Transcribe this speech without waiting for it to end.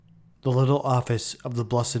The Little Office of the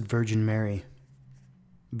Blessed Virgin Mary.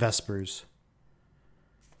 Vespers.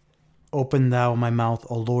 Open thou my mouth,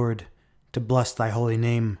 O Lord, to bless thy holy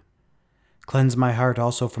name. Cleanse my heart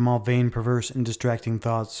also from all vain, perverse, and distracting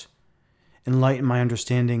thoughts. Enlighten my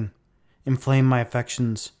understanding. Inflame my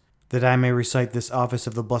affections, that I may recite this office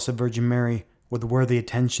of the Blessed Virgin Mary with worthy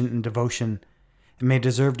attention and devotion, and may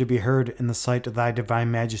deserve to be heard in the sight of thy divine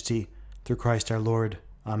majesty, through Christ our Lord.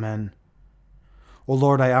 Amen. O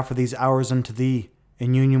Lord, I offer these hours unto thee,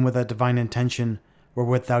 in union with that divine intention,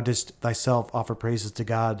 wherewith thou didst thyself offer praises to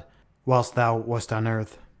God, whilst thou wast on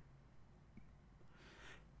earth.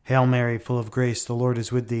 Hail Mary, full of grace, the Lord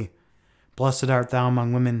is with thee. Blessed art thou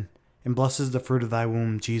among women, and blessed is the fruit of thy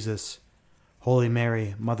womb, Jesus. Holy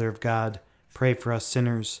Mary, Mother of God, pray for us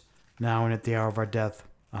sinners, now and at the hour of our death.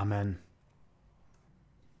 Amen.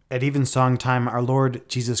 At evensong time, our Lord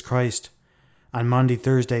Jesus Christ, on Maundy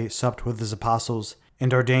Thursday, supped with his apostles,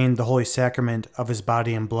 and ordained the holy sacrament of his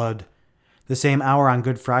body and blood. The same hour on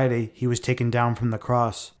Good Friday he was taken down from the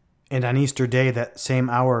cross, and on Easter Day that same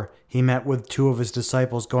hour he met with two of his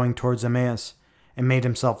disciples going towards Emmaus, and made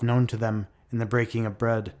himself known to them in the breaking of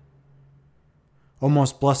bread. O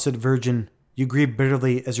most blessed Virgin, you grieved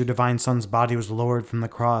bitterly as your divine Son's body was lowered from the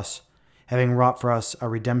cross, having wrought for us our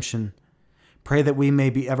redemption. Pray that we may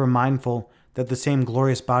be ever mindful that the same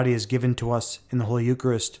glorious body is given to us in the Holy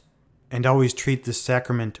Eucharist, and always treat this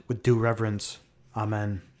sacrament with due reverence.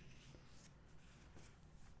 Amen.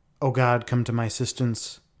 O God, come to my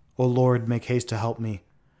assistance. O Lord, make haste to help me.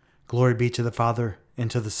 Glory be to the Father,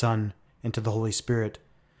 and to the Son, and to the Holy Spirit,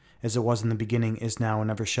 as it was in the beginning, is now,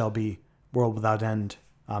 and ever shall be, world without end.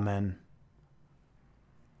 Amen.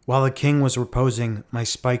 While the king was reposing, my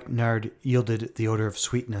spikenard yielded the odor of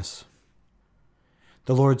sweetness.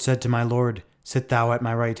 The Lord said to my Lord, Sit thou at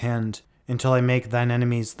my right hand, until I make thine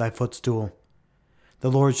enemies thy footstool. The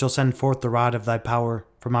Lord shall send forth the rod of thy power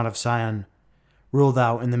from out of Sion. Rule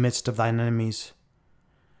thou in the midst of thine enemies.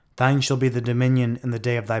 Thine shall be the dominion in the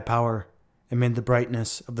day of thy power, amid the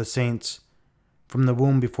brightness of the saints. From the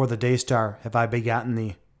womb before the day star have I begotten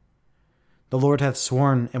thee. The Lord hath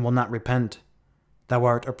sworn and will not repent. Thou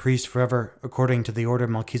art a priest forever, according to the order of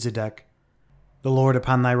Melchizedek. The Lord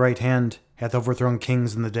upon thy right hand hath overthrown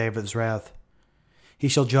kings in the day of his wrath. He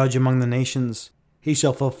shall judge among the nations. He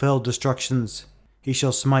shall fulfill destructions. He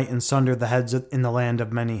shall smite and sunder the heads in the land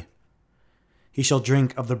of many. He shall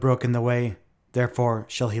drink of the brook in the way. Therefore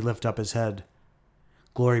shall he lift up his head.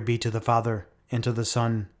 Glory be to the Father, and to the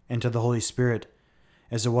Son, and to the Holy Spirit,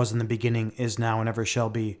 as it was in the beginning, is now, and ever shall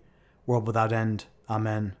be, world without end.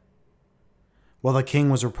 Amen. While the king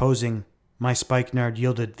was reposing, my spikenard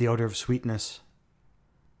yielded the odor of sweetness.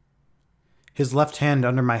 His left hand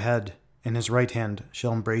under my head, and his right hand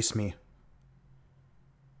shall embrace me.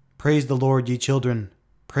 Praise the Lord, ye children.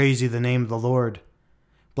 Praise ye the name of the Lord.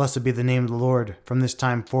 Blessed be the name of the Lord, from this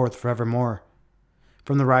time forth forevermore.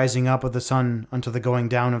 From the rising up of the sun unto the going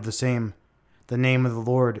down of the same, the name of the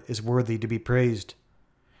Lord is worthy to be praised.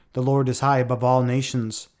 The Lord is high above all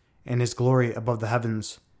nations, and his glory above the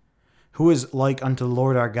heavens. Who is like unto the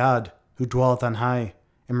Lord our God, who dwelleth on high,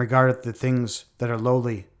 and regardeth the things that are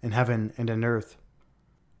lowly in heaven and in earth?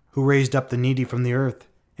 Who raised up the needy from the earth,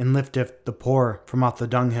 and lifteth the poor from off the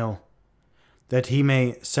dunghill, that he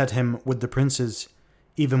may set him with the princes,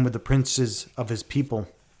 even with the princes of his people.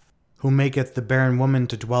 Who maketh the barren woman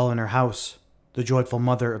to dwell in her house, the joyful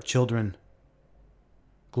mother of children.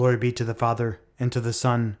 Glory be to the Father, and to the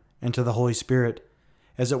Son, and to the Holy Spirit,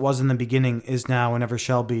 as it was in the beginning, is now, and ever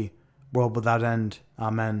shall be, world without end.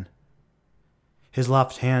 Amen. His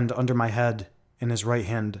left hand under my head, and his right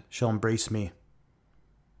hand shall embrace me.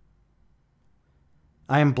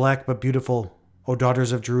 I am black but beautiful, O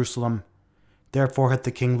daughters of Jerusalem. Therefore hath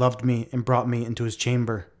the king loved me, and brought me into his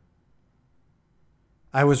chamber.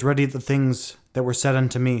 I was ready at the things that were said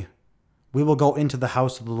unto me. We will go into the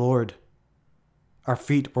house of the Lord. Our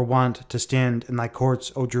feet were wont to stand in thy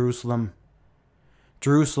courts, O Jerusalem.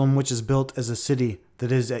 Jerusalem, which is built as a city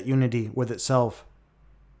that is at unity with itself.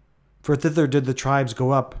 For thither did the tribes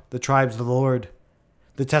go up, the tribes of the Lord,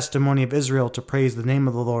 the testimony of Israel, to praise the name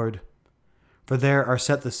of the Lord. For there are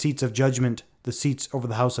set the seats of judgment, the seats over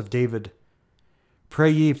the house of David. Pray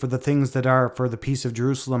ye for the things that are for the peace of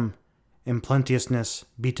Jerusalem, and plenteousness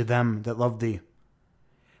be to them that love thee.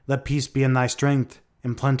 Let peace be in thy strength,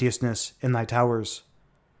 and plenteousness in thy towers.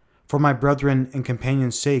 For my brethren and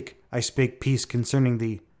companions' sake I spake peace concerning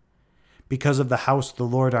thee. Because of the house of the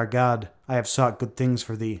Lord our God I have sought good things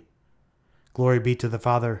for thee. Glory be to the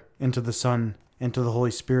Father, and to the Son, and to the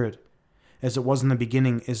Holy Spirit, as it was in the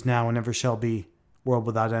beginning, is now, and ever shall be, world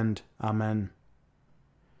without end. Amen.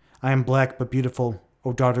 I am black but beautiful,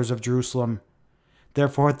 O daughters of Jerusalem.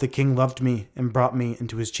 Therefore hath the king loved me, and brought me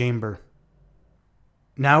into his chamber.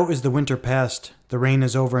 Now is the winter past, the rain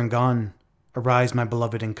is over and gone. Arise, my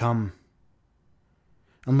beloved, and come.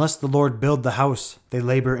 Unless the Lord build the house, they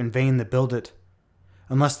labor in vain that build it.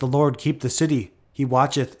 Unless the Lord keep the city, he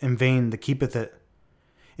watcheth in vain that keepeth it.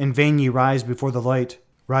 In vain ye rise before the light,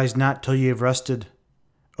 rise not till ye have rested,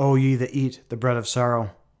 O ye that eat the bread of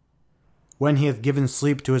sorrow. When he hath given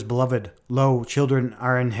sleep to his beloved, lo, children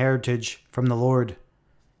are an heritage from the Lord,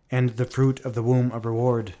 and the fruit of the womb a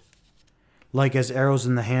reward. Like as arrows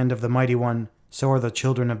in the hand of the mighty one, so are the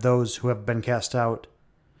children of those who have been cast out.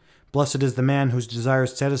 Blessed is the man whose desire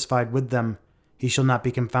is satisfied with them. He shall not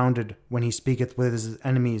be confounded when he speaketh with his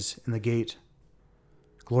enemies in the gate.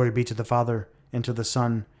 Glory be to the Father, and to the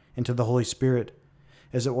Son, and to the Holy Spirit,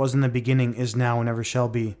 as it was in the beginning, is now, and ever shall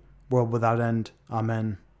be, world without end.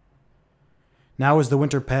 Amen. Now is the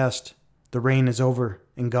winter past, the rain is over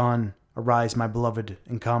and gone. Arise, my beloved,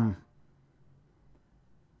 and come.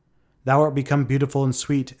 Thou art become beautiful and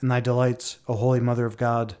sweet in thy delights, O Holy Mother of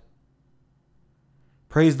God.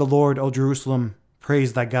 Praise the Lord, O Jerusalem.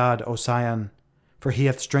 Praise thy God, O Sion. For he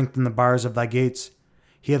hath strengthened the bars of thy gates.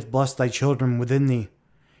 He hath blessed thy children within thee.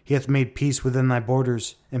 He hath made peace within thy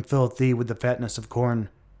borders, and filleth thee with the fatness of corn.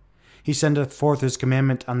 He sendeth forth his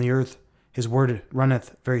commandment on the earth. His word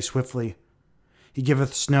runneth very swiftly. He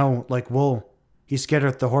giveth snow like wool. He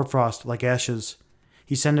scattereth the hoarfrost like ashes.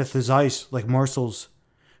 He sendeth his ice like morsels.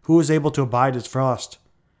 Who is able to abide his frost?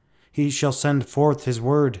 He shall send forth his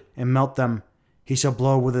word, and melt them. He shall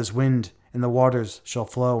blow with his wind, and the waters shall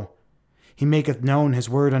flow. He maketh known his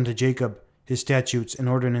word unto Jacob, his statutes and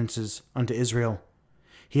ordinances unto Israel.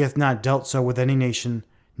 He hath not dealt so with any nation,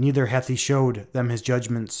 neither hath he showed them his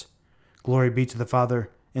judgments. Glory be to the Father,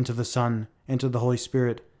 and to the Son, and to the Holy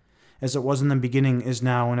Spirit, as it was in the beginning, is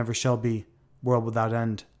now, and ever shall be, world without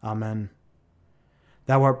end. Amen.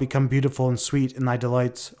 Thou art become beautiful and sweet in thy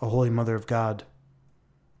delights, O Holy Mother of God.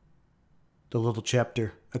 The little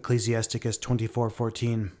chapter, Ecclesiasticus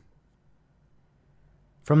 24:14.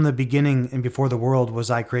 From the beginning and before the world was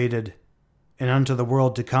I created, and unto the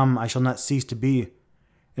world to come I shall not cease to be,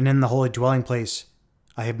 and in the holy dwelling place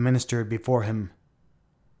I have ministered before him.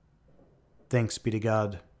 Thanks be to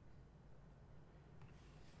God.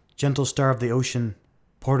 Gentle star of the ocean,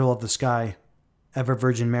 portal of the sky, ever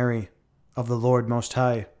Virgin Mary, of the Lord Most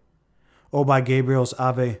High, O by Gabriel's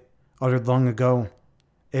Ave, uttered long ago,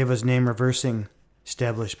 Ava's name reversing,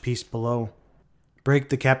 establish peace below. Break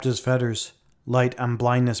the captive's fetters, light on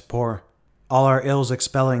blindness pour, all our ills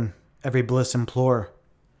expelling, every bliss implore.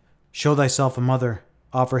 Show thyself a mother,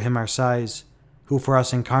 offer him our sighs, who for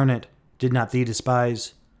us incarnate did not thee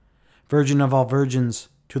despise. Virgin of all virgins,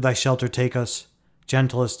 to thy shelter take us,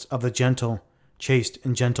 gentlest of the gentle, chaste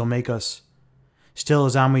and gentle make us. Still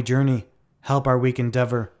as on we journey, help our weak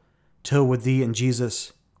endeavor, till with thee and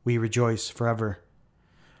Jesus we rejoice forever.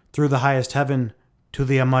 Through the highest heaven, to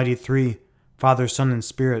the Almighty Three, Father, Son, and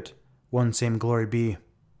Spirit, one same glory be.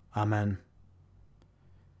 Amen.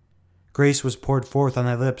 Grace was poured forth on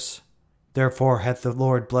thy lips, therefore hath the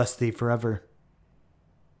Lord blessed thee forever.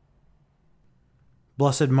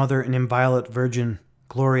 Blessed Mother and inviolate Virgin,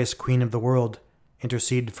 glorious Queen of the world,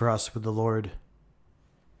 intercede for us with the Lord.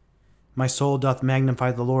 My soul doth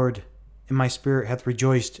magnify the Lord, and my spirit hath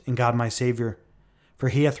rejoiced in God my Saviour, for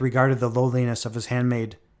he hath regarded the lowliness of his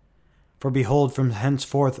handmaid. For behold, from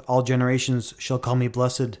henceforth all generations shall call me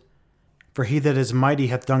blessed. For he that is mighty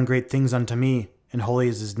hath done great things unto me, and holy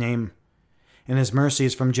is his name. And his mercy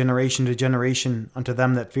is from generation to generation unto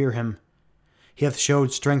them that fear him. He hath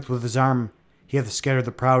showed strength with his arm, he hath scattered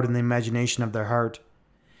the proud in the imagination of their heart.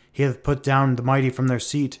 He hath put down the mighty from their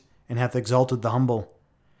seat, and hath exalted the humble.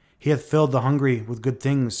 He hath filled the hungry with good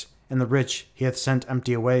things, and the rich he hath sent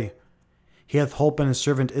empty away. He hath holpen his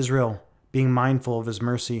servant Israel, being mindful of his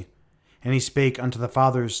mercy. And he spake unto the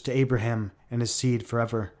fathers, to Abraham, and his seed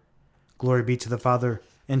forever. Glory be to the Father,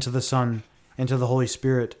 and to the Son, and to the Holy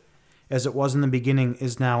Spirit, as it was in the beginning,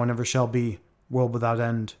 is now, and ever shall be, world without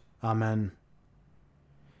end. Amen.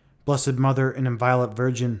 Blessed Mother and inviolate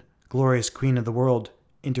Virgin, glorious Queen of the world,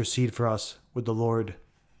 intercede for us with the Lord.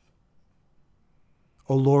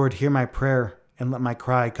 O Lord, hear my prayer, and let my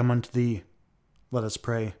cry come unto thee. Let us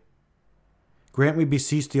pray. Grant, we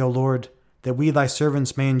beseech thee, O Lord, that we thy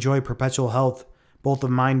servants may enjoy perpetual health, both of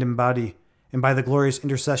mind and body, and by the glorious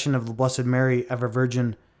intercession of the Blessed Mary, ever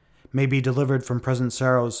Virgin, may be delivered from present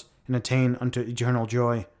sorrows, and attain unto eternal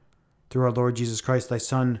joy. Through our Lord Jesus Christ, thy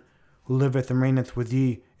Son, who liveth and reigneth with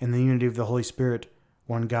thee in the unity of the Holy Spirit,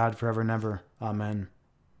 one God, forever and ever. Amen.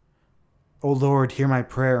 O Lord, hear my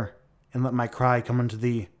prayer, and let my cry come unto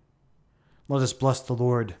thee. Let us bless the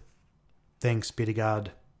Lord. Thanks be to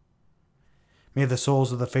God. May the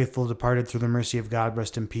souls of the faithful departed through the mercy of God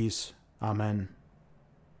rest in peace. Amen.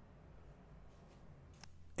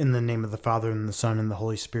 In the name of the Father, and the Son, and the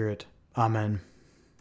Holy Spirit. Amen.